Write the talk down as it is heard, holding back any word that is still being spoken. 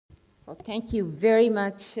Well, thank you very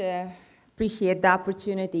much. Appreciate the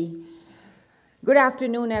opportunity. Good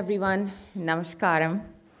afternoon, everyone. Namaskaram.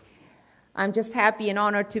 I'm just happy and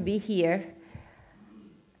honored to be here.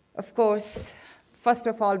 Of course, first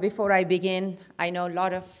of all, before I begin, I know a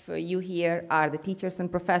lot of you here are the teachers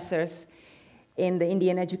and professors in the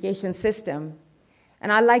Indian education system.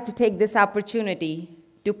 And I'd like to take this opportunity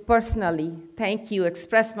to personally thank you,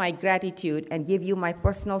 express my gratitude, and give you my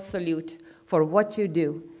personal salute for what you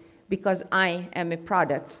do, because I am a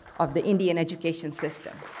product of the Indian education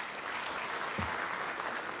system.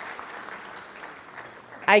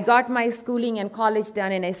 I got my schooling and college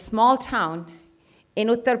done in a small town in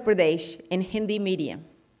Uttar Pradesh in Hindi medium.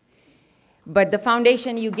 But the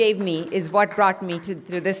foundation you gave me is what brought me to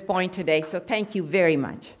this point today, so thank you very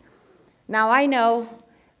much. Now, I know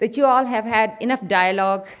that you all have had enough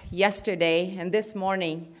dialogue yesterday and this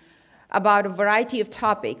morning about a variety of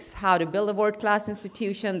topics, how to build a world-class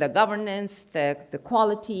institution, the governance, the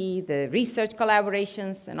quality, the research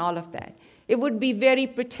collaborations, and all of that. It would be very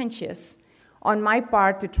pretentious on my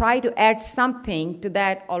part to try to add something to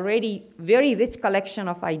that already very rich collection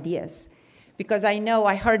of ideas, because I know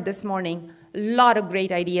I heard this morning a lot of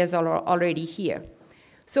great ideas are already here.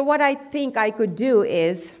 So what I think I could do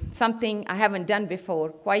is something I haven't done before,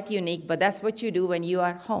 quite unique, but that's what you do when you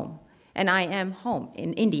are home. And I am home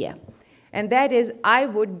in India. And that is, I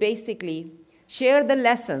would basically share the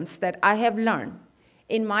lessons that I have learned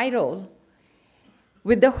in my role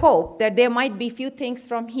with the hope that there might be few things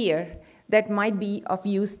from here that might be of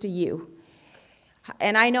use to you.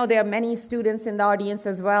 And I know there are many students in the audience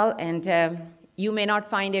as well, and you may not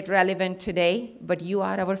find it relevant today, but you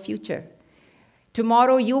are our future.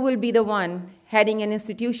 Tomorrow, you will be the one heading an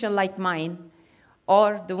institution like mine,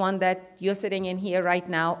 or the one that you're sitting in here right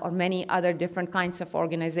now, or many other different kinds of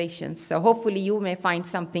organizations. So hopefully you may find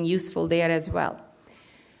something useful there as well.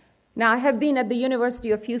 Now, I have been at the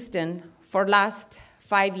University of Houston for the last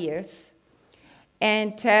 5 years.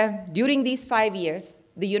 And during these 5 years,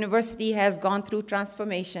 the university has gone through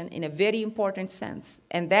transformation in a very important sense.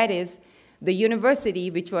 And that is, the university,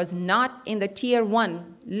 which was not in the Tier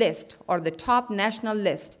 1 list or the top national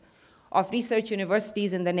list of research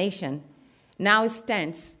universities in the nation, now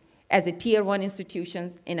stands as a Tier 1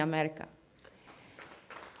 institution in America.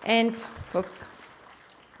 And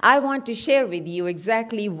I want to share with you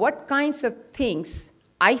exactly what kinds of things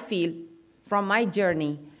I feel from my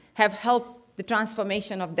journey have helped the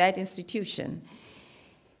transformation of that institution.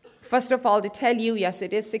 First of all, to tell you, yes,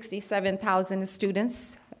 it is 67,000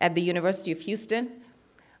 students at the University of Houston.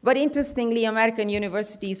 But interestingly, American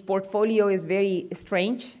universities' portfolio is very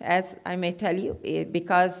strange, as I may tell you,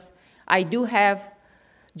 because I do have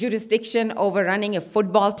jurisdiction over running a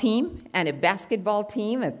football team and a basketball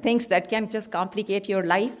team, and things that can just complicate your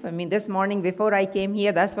life. I mean, this morning before I came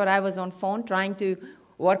here, that's what I was on phone trying to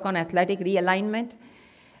work on athletic realignment.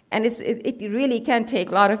 And it really can take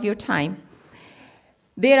a lot of your time.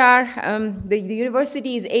 There are, the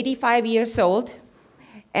university is 85 years old,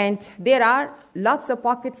 and there are lots of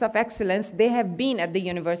pockets of excellence. They have been at the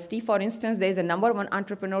university. For instance, there's a #1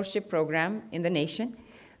 entrepreneurship program in the nation.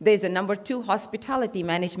 There's a #2 hospitality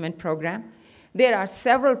management program. There are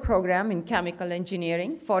several programs in chemical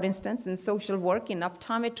engineering, for instance, in social work, in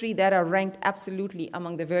optometry, that are ranked absolutely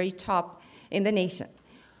among the very top in the nation.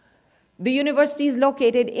 The university is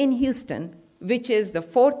located in Houston, which is the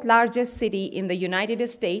 4th largest city in the United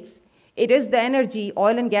States. It is the energy,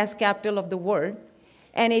 oil and gas capital of the world,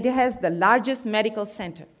 and it has the largest medical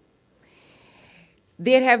center.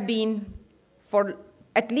 There have been, for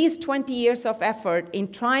at least 20 years of effort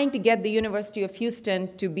in trying to get the University of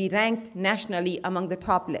Houston to be ranked nationally among the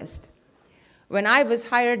top list. When I was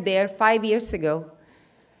hired there 5 years ago,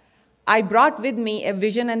 I brought with me a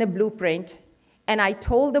vision and a blueprint, and I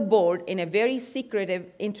told the board in a very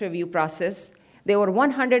secretive interview process, there were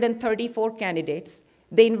 134 candidates.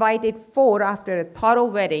 They invited 4 after a thorough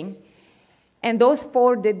vetting, and those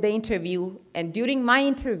 4 did the interview, and during my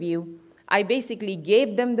interview, I basically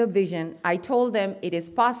gave them the vision. I told them it is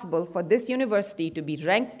possible for this university to be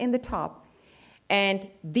ranked in the top, and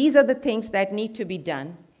these are the things that need to be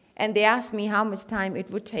done. And they asked me how much time it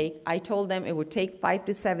would take. I told them it would take 5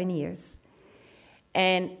 to 7 years.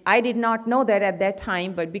 And I did not know that at that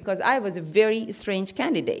time, but because I was a very strange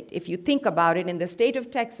candidate. If you think about it, in the state of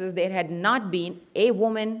Texas, there had not been a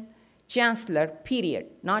woman chancellor, period.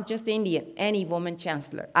 Not just Indian, any woman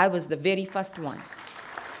chancellor. I was the very first one.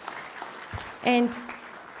 And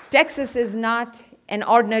Texas is not an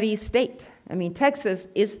ordinary state. I mean, Texas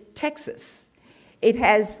is Texas. It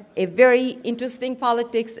has a very interesting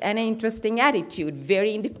politics and an interesting attitude,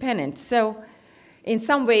 very independent. So In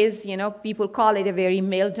some ways, people call it a very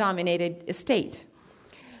male-dominated state.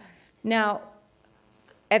 Now,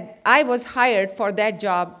 I was hired for that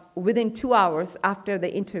job within 2 hours after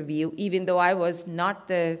the interview, even though I was not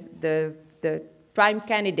the prime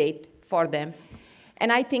candidate for them.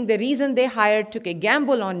 And I think the reason they took a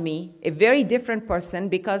gamble on me, a very different person,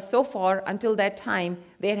 because so far, until that time,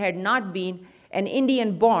 there had not been an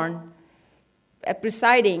Indian-born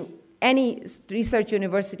presiding any research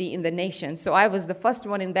university in the nation. So I was the first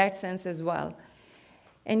one in that sense as well.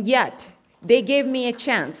 And yet, they gave me a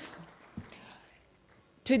chance.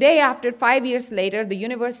 Today, after 5 years later, the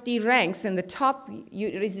university ranks in the top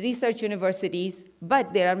research universities,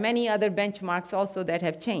 but there are many other benchmarks also that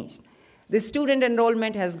have changed. The student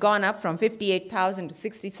enrollment has gone up from 58,000 to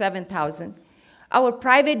 67,000. Our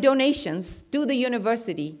private donations to the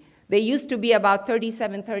university, they used to be about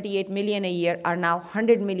 37, 38 million a year, are now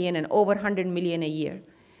 100 million and over 100 million a year.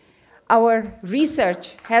 Our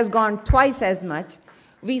research has gone twice as much.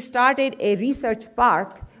 We started a research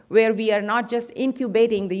park where we are not just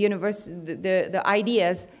incubating the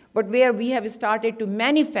ideas, but where we have started to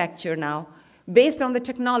manufacture now based on the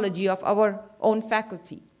technology of our own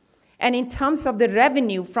faculty. And in terms of the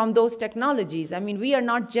revenue from those technologies, I mean, we are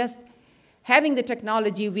not just having the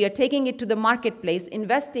technology, we are taking it to the marketplace,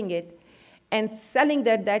 investing it, and selling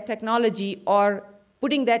that technology or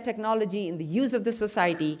putting that technology in the use of the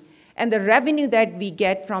society. And the revenue that we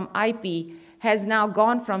get from IP has now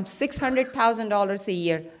gone from $600,000 a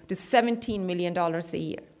year to $17 million a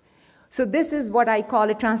year. So this is what I call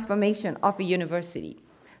a transformation of a university.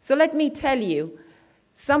 So let me tell you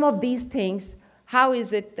some of these things. How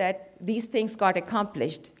is it that these things got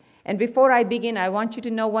accomplished? And before I begin, I want you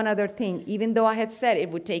to know one other thing. Even though I had said it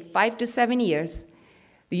would take 5 to 7 years,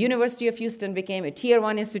 the University of Houston became a Tier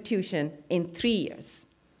 1 institution in 3 years.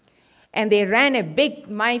 And they ran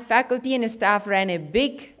my faculty and staff ran a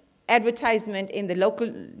big advertisement in the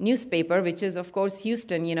local newspaper, which is, of course,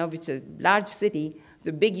 Houston, which is a large city. It's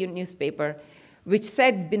a big newspaper, which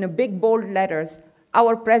said in a big, bold letters,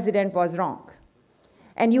 "Our president was wrong."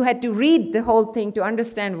 And you had to read the whole thing to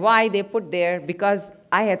understand why they put there, because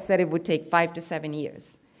I had said it would take 5 to 7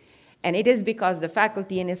 years. And it is because the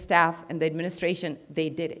faculty and staff and the administration, they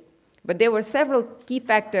did it. But there were several key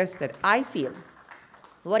factors that I feel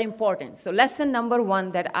were important. So lesson number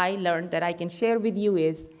 1 that I learned that I can share with you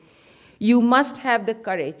is, you must have the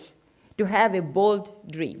courage to have a bold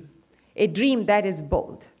dream, a dream that is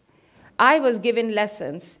bold. I was given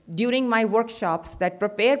lessons during my workshops that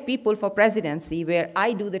prepare people for presidency, where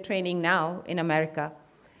I do the training now in America.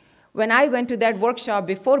 When I went to that workshop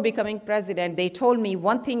before becoming president, they told me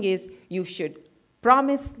one thing is, you should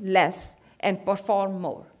promise less and perform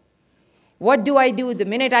more. What do I do the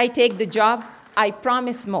minute I take the job? I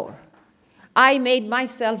promise more. I made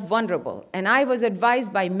myself vulnerable, and I was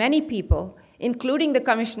advised by many people, including the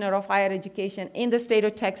Commissioner of Higher Education in the state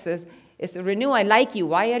of Texas, is, "Renu, I like you.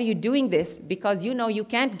 Why are you doing this? Because you know you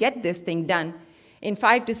can't get this thing done in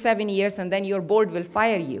 5 to 7 years, and then your board will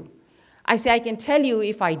fire you." I say, I can tell you,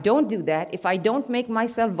 if I don't do that, if I don't make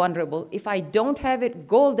myself vulnerable, if I don't have a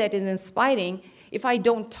goal that is inspiring, if I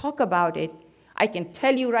don't talk about it, I can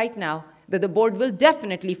tell you right now that the board will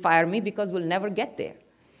definitely fire me, because we'll never get there.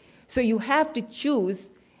 So you have to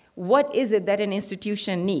choose what is it that an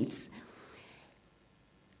institution needs.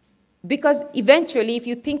 Because eventually, if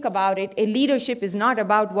you think about it, a leadership is not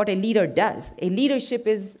about what a leader does. A leadership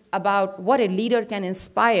is about what a leader can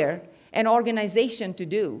inspire an organization to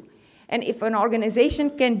do. And if an organization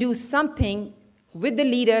can do something with the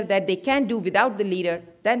leader that they can't do without the leader,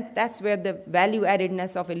 then that's where the value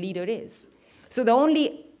addedness of a leader is. So the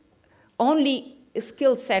only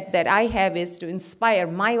skill set that I have is to inspire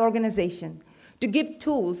my organization, to give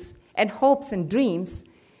tools and hopes and dreams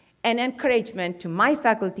and encouragement to my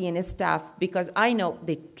faculty and staff, because I know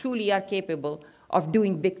they truly are capable of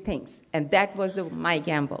doing big things. And that was my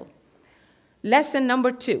gamble. Lesson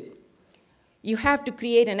number 2, you have to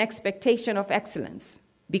create an expectation of excellence,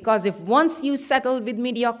 because if once you settle with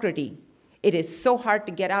mediocrity, it is so hard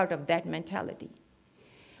to get out of that mentality.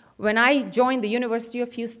 When I joined the University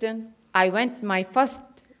of Houston, my first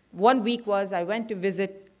 1 week was I went to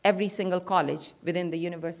visit every single college within the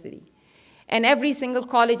university. And every single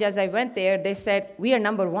college, as I went there, they said, "We are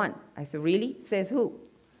number 1. I said, "Really?" Says who?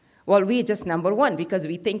 "Well, we are just number 1 because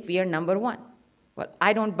we think we are number 1. Well,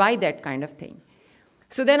 I don't buy that kind of thing.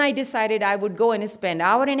 So then I decided I would go and spend an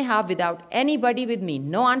hour and a half without anybody with me,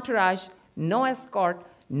 no entourage, no escort,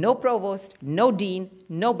 no provost, no dean,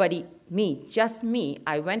 nobody, me, just me.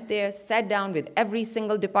 I went there, sat down with every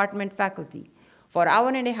single department faculty. For an hour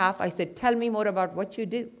and a half, I said, "Tell me more about what you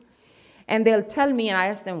do." And they'll tell me, and I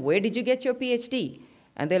ask them, where did you get your PhD?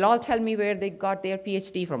 And they'll all tell me where they got their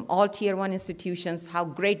PhD from, all tier 1 institutions, how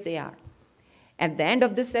great they are. At the end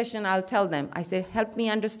of this session, I'll tell them, I say, help me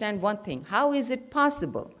understand one thing. How is it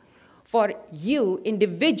possible for you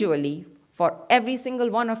individually, for every single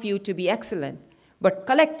one of you to be excellent, but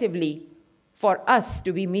collectively for us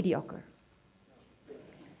to be mediocre?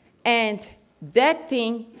 And that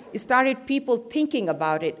thing started people thinking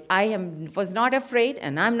about it. Was not afraid,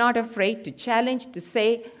 and I'm not afraid to challenge, to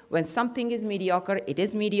say, when something is mediocre, it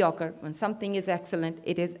is mediocre. When something is excellent,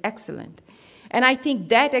 it is excellent. And I think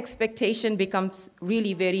that expectation becomes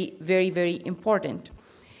really very, very, very important.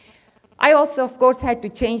 I also, of course, had to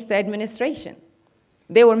change the administration.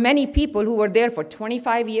 There were many people who were there for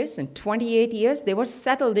 25 years and 28 years. They were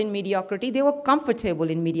settled in mediocrity. They were comfortable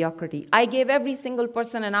in mediocrity. I gave every single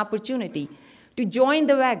person an opportunity to join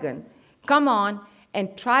the wagon, come on,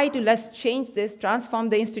 and try to, let's change this, transform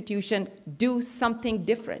the institution, do something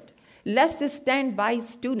different. Let's stand by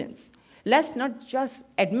students. Let's not just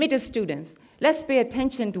admit students. Let's pay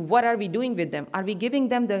attention to what are we doing with them. Are we giving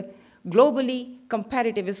them the globally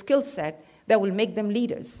competitive skill set that will make them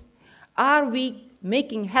leaders? Are we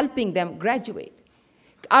helping them graduate?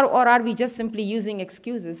 Or are we just simply using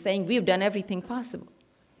excuses, saying we've done everything possible?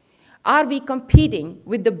 Are we competing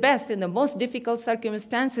with the best in the most difficult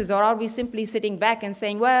circumstances, or are we simply sitting back and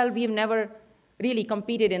saying, well, we've never really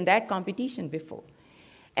competed in that competition before?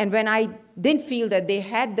 And when I didn't feel that they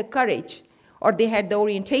had the courage or they had the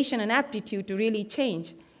orientation and aptitude to really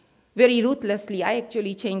change, very ruthlessly, I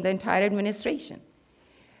actually changed the entire administration.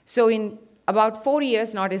 So in about 4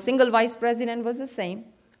 years, not a single vice president was the same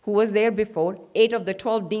who was there before. 8 of the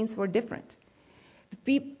 12 deans were different.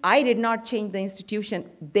 I did not change the institution,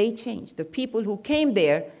 they changed. The people who came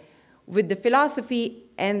there with the philosophy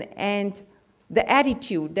and the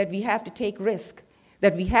attitude that we have to take risk,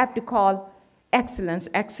 that we have to call excellence,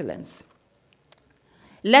 excellence.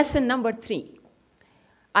 Lesson number 3.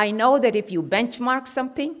 I know that if you benchmark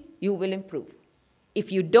something, you will improve.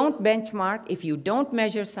 If you don't benchmark, if you don't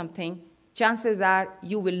measure something, chances are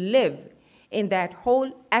you will live in that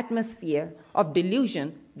whole atmosphere of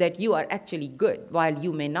delusion that you are actually good, while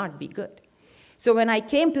you may not be good. So when I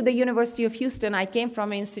came to the University of Houston, I came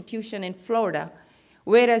from an institution in Florida,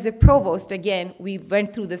 where as a provost, again, we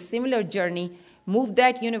went through the similar journey, moved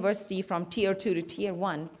that university from tier 2 to tier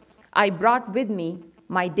 1. I brought with me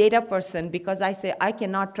my data person because I say I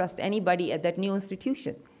cannot trust anybody at that new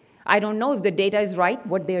institution. I don't know if the data is right,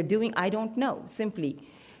 what they're doing, I don't know, simply.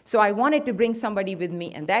 So I wanted to bring somebody with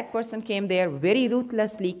me, and that person came there very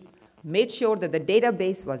ruthlessly, made sure that the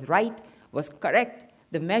database was right, was correct,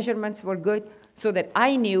 the measurements were good, so that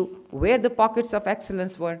I knew where the pockets of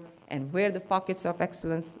excellence were and where the pockets of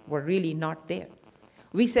excellence were really not there.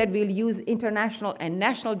 We said we'll use international and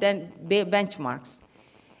national benchmarks.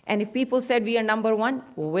 And if people said we are number 1,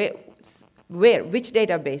 which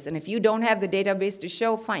database? And if you don't have the database to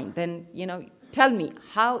show, fine, then tell me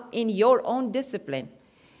how in your own discipline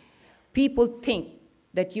people think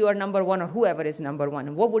that you are number 1 or whoever is number 1,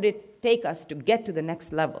 and what would it take us to get to the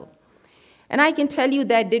next level? And I can tell you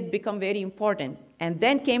that did become very important. And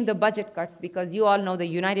then came the budget cuts, because you all know the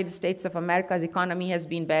United States of America's economy has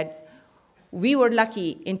been bad. We were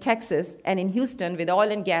lucky in Texas and in Houston with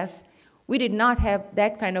oil and gas. We did not have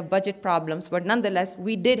that kind of budget problems, but nonetheless,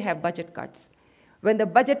 we did have budget cuts. When the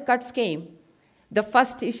budget cuts came, the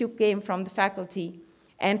first issue came from the faculty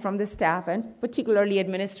and from the staff, and particularly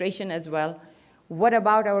administration as well. What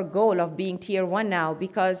about our goal of being tier 1 now?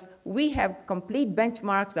 Because we have complete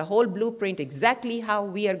benchmarks, the whole blueprint, exactly how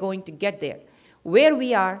we are going to get there. Where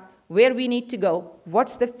we are, where we need to go,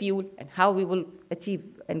 what's the fuel, and how we will achieve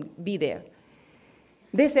and be there.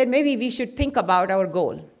 They said, maybe we should think about our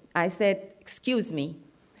goal. I said, excuse me,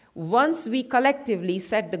 once we collectively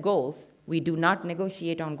set the goals, we do not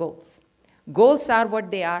negotiate on goals. Goals are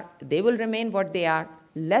what they are. They will remain what they are.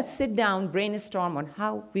 Let's sit down, brainstorm on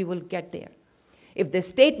how we will get there. If the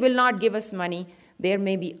state will not give us money, there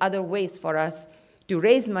may be other ways for us to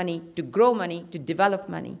raise money, to grow money, to develop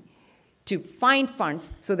money, to find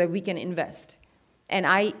funds so that we can invest.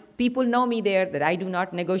 And people know me there that I do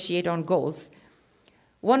not negotiate on goals.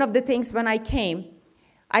 One of the things when I came,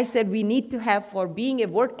 I said we need to have, for being a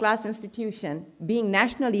world-class institution, being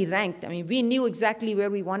nationally ranked, we knew exactly where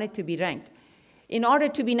we wanted to be ranked. In order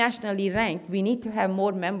to be nationally ranked, we need to have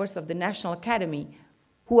more members of the National Academy,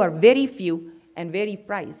 who are very few and very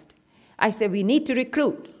prized. I said we need to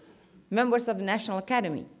recruit members of the National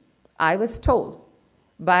Academy. I was told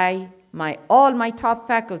by all my top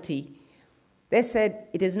faculty, they said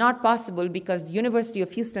it is not possible because University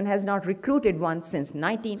of Houston has not recruited one since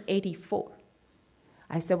 1984.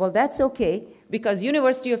 I said, well, that's okay, because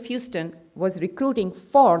University of Houston was recruiting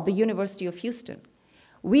for the University of Houston.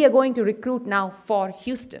 We are going to recruit now for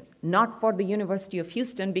Houston, not for the University of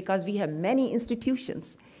Houston, because we have many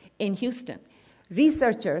institutions in Houston.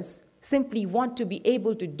 Researchers simply want to be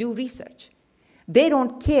able to do research. They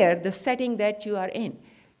don't care the setting that you are in.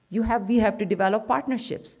 We have to develop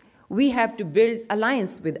partnerships. We have to build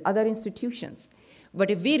alliance with other institutions.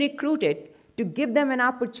 But if we recruited to give them an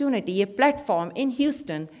opportunity, a platform in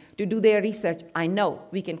Houston to do their research, I know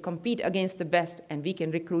we can compete against the best and we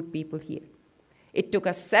can recruit people here. It took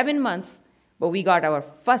us 7 months, but we got our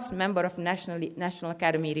first member of National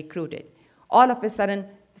Academy recruited. All of a sudden,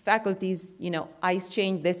 the faculty's eyes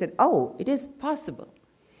changed. They said, oh, it is possible.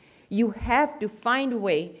 You have to find a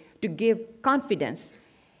way to give confidence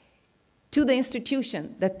to the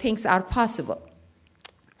institution that things are possible.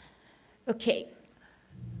 Okay.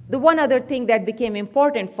 The one other thing that became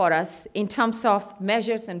important for us in terms of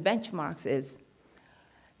measures and benchmarks is,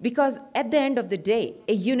 because at the end of the day,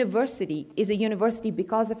 a university is a university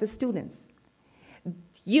because of its students.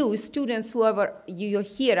 You, students, whoever you're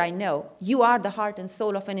here, I know, you are the heart and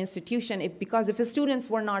soul of an institution. Because if the students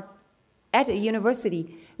were not at a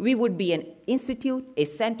university, we would be an institute, a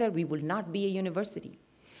center, we will not be a university.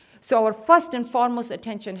 So our first and foremost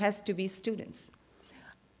attention has to be students.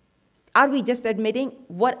 Are we just admitting?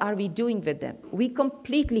 What are we doing with them? We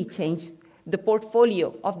completely changed the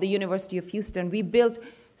portfolio of the University of Houston. We built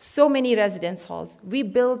so many residence halls. We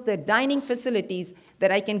built the dining facilities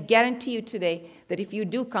that I can guarantee you today that if you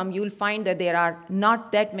do come, you'll find that there are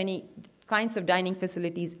not that many kinds of dining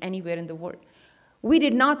facilities anywhere in the world. We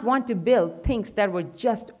did not want to build things that were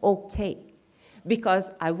just okay,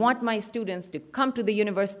 because I want my students to come to the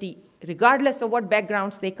university regardless of what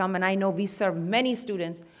backgrounds they come, and I know we serve many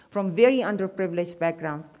students from very underprivileged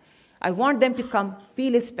backgrounds. I want them to come,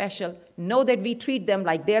 feel special, know that we treat them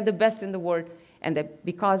like they're the best in the world, and that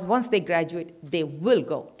because once they graduate, they will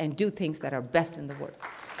go and do things that are best in the world.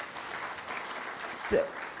 So,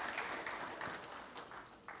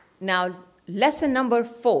 now, lesson number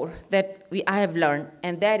 4 that I have learned,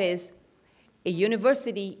 and that is a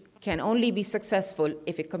university can only be successful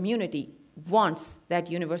if a community wants that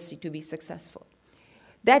university to be successful.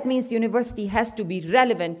 That means university has to be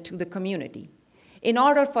relevant to the community. In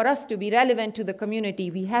order for us to be relevant to the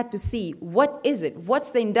community, we had to see what is it?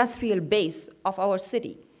 What's the industrial base of our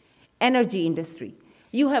city? Energy industry.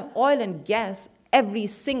 You have oil and gas. Every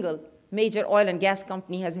single major oil and gas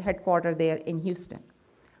company has a headquarters there in Houston.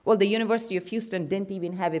 Well, the University of Houston didn't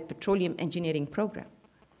even have a petroleum engineering program.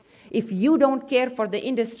 If you don't care for the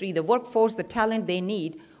industry, the workforce, the talent they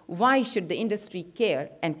need, why should the industry care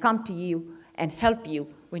and come to you and help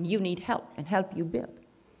you when you need help and help you build?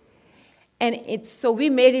 And so we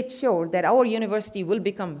made it sure that our university will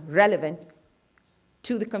become relevant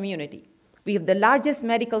to the community. We have the largest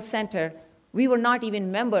medical center. We were not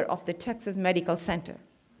even member of the Texas Medical Center.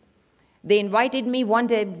 They invited me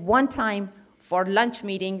one time for lunch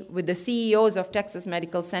meeting with the CEOs of Texas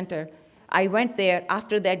Medical Center. I went there.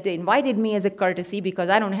 After that, they invited me as a courtesy because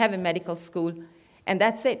I don't have a medical school. And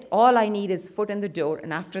that's it. All I need is foot in the door,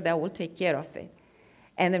 and after that, we'll take care of it.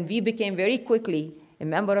 And then we became very quickly a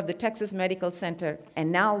member of the Texas Medical Center,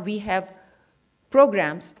 and now we have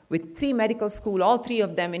programs with 3 medical schools, all 3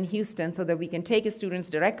 of them in Houston, so that we can take students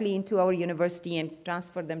directly into our university and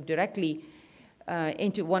transfer them directly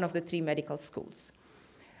into one of the 3 medical schools.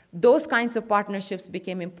 Those kinds of partnerships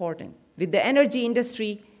became important. With the energy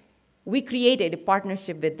industry, we created a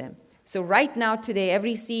partnership with them. So right now, today,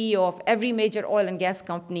 every CEO of every major oil and gas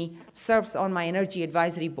company serves on my energy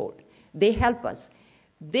advisory board. They help us.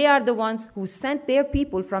 They are the ones who sent their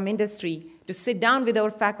people from industry to sit down with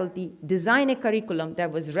our faculty, design a curriculum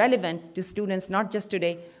that was relevant to students, not just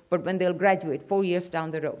today, but when they'll graduate 4 years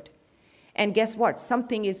down the road. And guess what?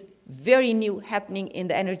 Something is very new happening in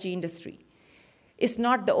the energy industry. It's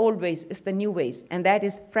not the old ways, it's the new ways, and that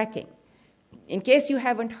is fracking. In case you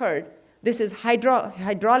haven't heard, this is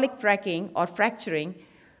hydraulic fracking or fracturing,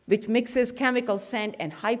 which mixes chemical sand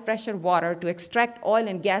and high-pressure water to extract oil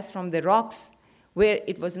and gas from the rocks where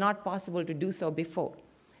it was not possible to do so before.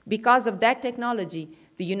 Because of that technology,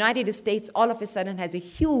 the United States all of a sudden has a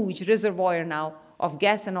huge reservoir now of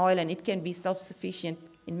gas and oil, and it can be self-sufficient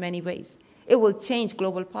in many ways. It will change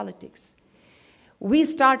global politics. We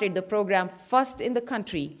started the program first in the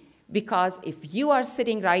country because if you are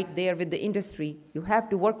sitting right there with the industry, you have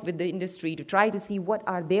to work with the industry to try to see what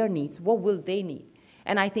are their needs, what will they need.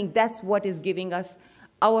 And I think that's what is giving us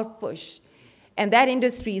our push. And that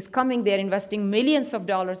industry is coming there, investing millions of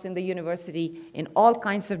dollars in the university in all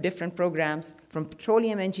kinds of different programs, from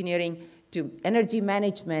petroleum engineering to energy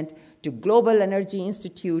management to global energy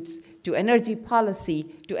institutes, to energy policy,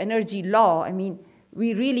 to energy law. I mean,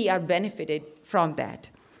 we really are benefited from that.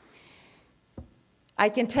 I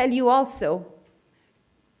can tell you also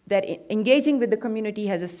that engaging with the community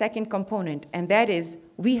has a second component, and that is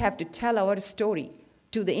we have to tell our story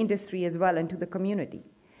to the industry as well and to the community.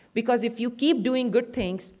 Because if you keep doing good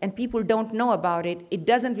things and people don't know about it, it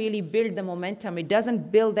doesn't really build the momentum. It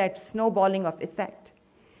doesn't build that snowballing of effect.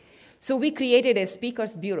 So we created a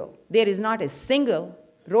speakers bureau. There is not a single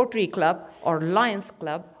Rotary Club or Lions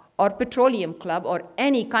Club or Petroleum Club or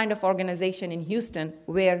any kind of organization in Houston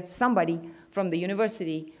where somebody from the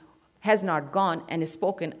university has not gone and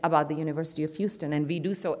spoken about the University of Houston, and we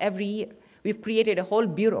do so every year. We've created a whole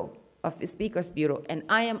bureau, of a speakers bureau, and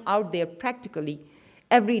I am out there practically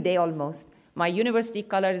every day almost. My university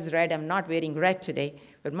color is red. I'm not wearing red today,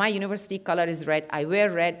 but my university color is red. I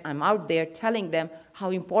wear red. I'm out there telling them how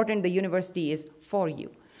important the university is for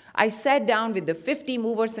you. I sat down with the 50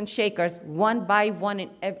 movers and shakers, one by one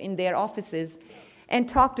in their offices, and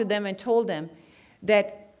talked to them and told them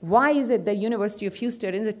that why is it the University of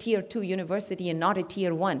Houston is a Tier 2 university and not a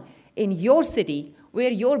Tier 1? In your city, where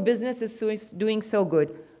your business is doing so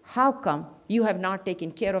good, how come you have not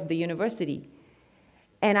taken care of the university?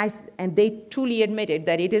 And they truly admitted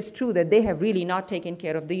that it is true that they have really not taken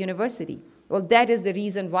care of the university. Well, that is the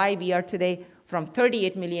reason why we are today from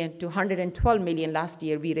 38 million to 112 million last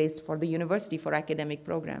year we raised for the university for academic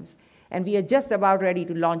programs. And we are just about ready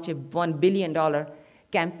to launch a $1 billion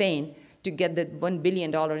campaign to get the $1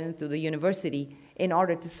 billion into the university in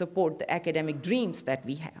order to support the academic dreams that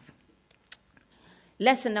we have.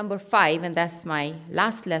 Lesson number 5, and that's my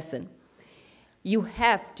last lesson, you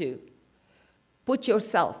have to put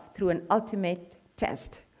yourself through an ultimate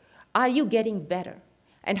test. Are you getting better?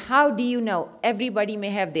 And how do you know? Everybody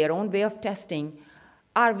may have their own way of testing.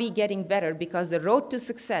 Are we getting better? Because the road to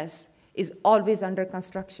success is always under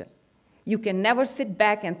construction. You can never sit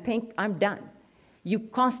back and think, I'm done. You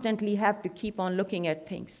constantly have to keep on looking at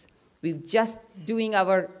things. We're just doing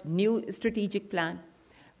our new strategic plan.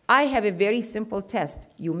 I have a very simple test.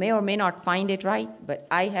 You may or may not find it right, but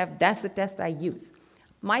that's the test I use.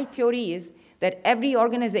 My theory is that every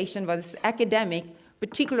organization, whether it's academic,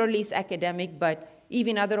 particularly it's academic, but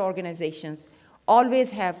even other organizations,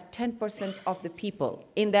 always have 10% of the people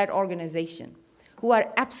in that organization who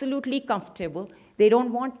are absolutely comfortable. They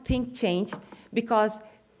don't want things changed because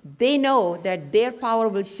they know that their power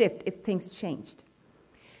will shift if things changed.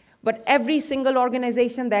 But every single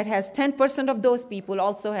organization that has 10% of those people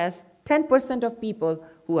also has 10% of people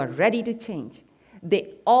who are ready to change.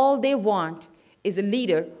 All they want is a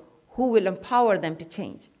leader who will empower them to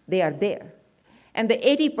change. They are there. And the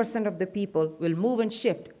 80% of the people will move and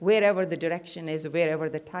shift wherever the direction is, wherever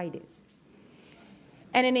the tide is.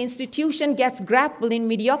 And an institution gets grappled in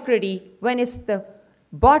mediocrity when it's the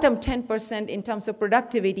bottom 10% in terms of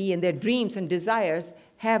productivity and their dreams and desires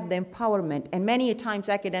have the empowerment. And many times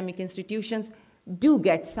academic institutions do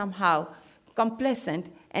get somehow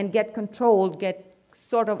complacent and get controlled, get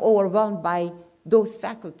sort of overwhelmed by those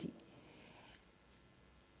faculty.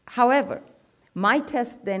 However, my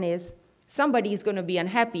test then is somebody is going to be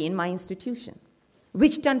unhappy in my institution.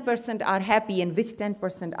 Which 10% are happy and which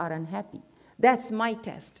 10% are unhappy? That's my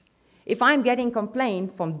test. If I'm getting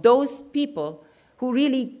complaint from those people who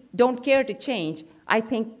really don't care to change, I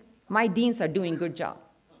think my deans are doing a good job.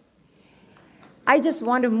 I just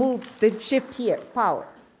want to move the shift here, power.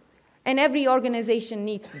 And every organization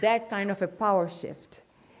needs that kind of a power shift.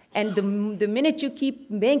 And the minute you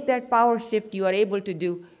make that power shift, you are able to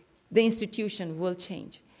do, the institution will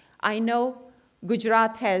change. I know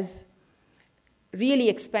Gujarat has really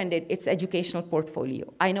expanded its educational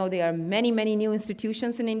portfolio. I know there are many, many new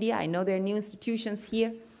institutions in India. I know there are new institutions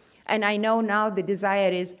here. And I know now the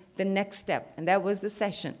desire is the next step. And that was the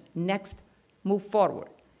session. Next, move forward.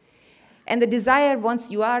 And the desire, once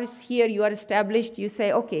you are here, you are established, you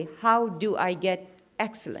say, okay, how do I get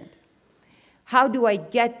excellent? How do I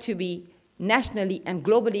get to be nationally and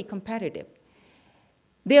globally competitive?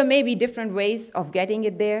 There may be different ways of getting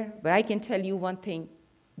it there, but I can tell you one thing,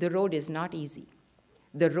 the road is not easy.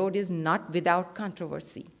 The road is not without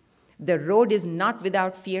controversy. The road is not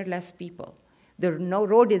without fearless people. The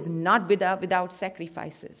road is not without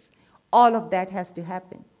sacrifices. All of that has to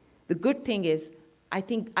happen. The good thing is,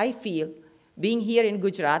 I feel, being here in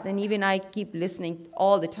Gujarat, and even I keep listening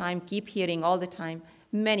all the time, keep hearing all the time,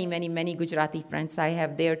 many, many, many Gujarati friends I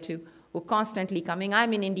have there too, who are constantly coming.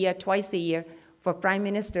 I'm in India twice a year for Prime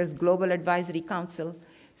Minister's Global Advisory Council.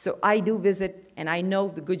 So I do visit, and I know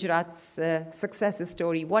the Gujarat's success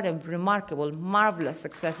story. What a remarkable, marvelous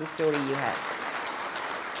success story you have.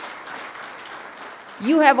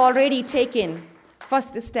 You have already taken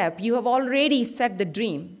first step. You have already set the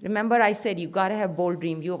dream. Remember I said you got to have bold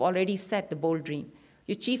dream. You have already set the bold dream.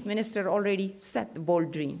 Your chief minister already set the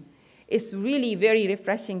bold dream. It's really very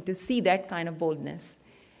refreshing to see that kind of boldness.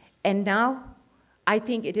 And now I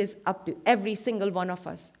think it is up to every single one of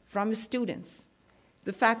us, from students,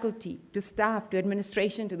 the faculty, to staff, to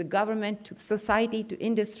administration, to the government, to society, to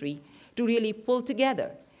industry, to really pull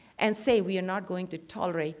together and say we are not going to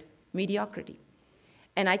tolerate mediocrity.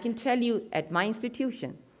 And I can tell you at my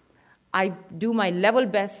institution, I do my level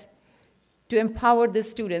best to empower the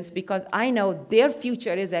students because I know their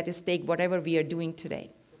future is at stake, whatever we are doing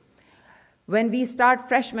today. When we start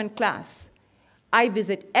freshman class, I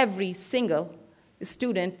visit every single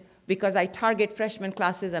student because I target freshman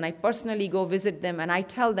classes and I personally go visit them and I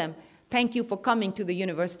tell them, thank you for coming to the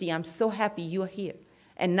university. I'm so happy you are here.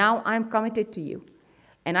 And now I'm committed to you.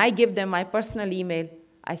 And I give them my personal email.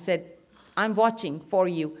 I said, I'm watching for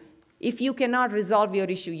you. If you cannot resolve your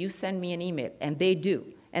issue, you send me an email. And they do.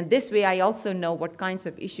 And this way I also know what kinds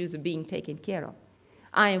of issues are being taken care of.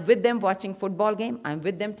 I am with them watching football game. I'm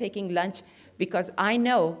with them taking lunch because I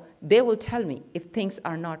know they will tell me if things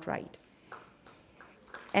are not right.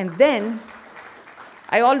 And then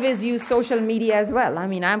I always use social media as well. I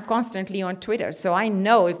mean, I'm constantly on Twitter, so I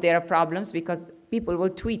know if there are problems because people will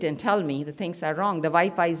tweet and tell me the things are wrong, the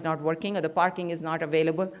Wi-Fi is not working or the parking is not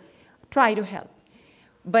available. Try to help.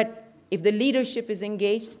 But if the leadership is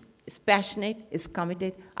engaged, is passionate, is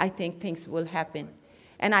committed, I think things will happen.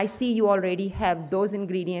 And I see you already have those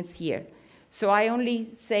ingredients here. So I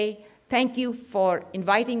only say thank you for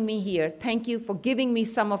inviting me here. Thank you for giving me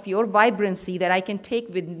some of your vibrancy that I can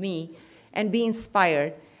take with me and be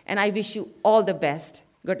inspired. And I wish you all the best.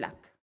 Good luck.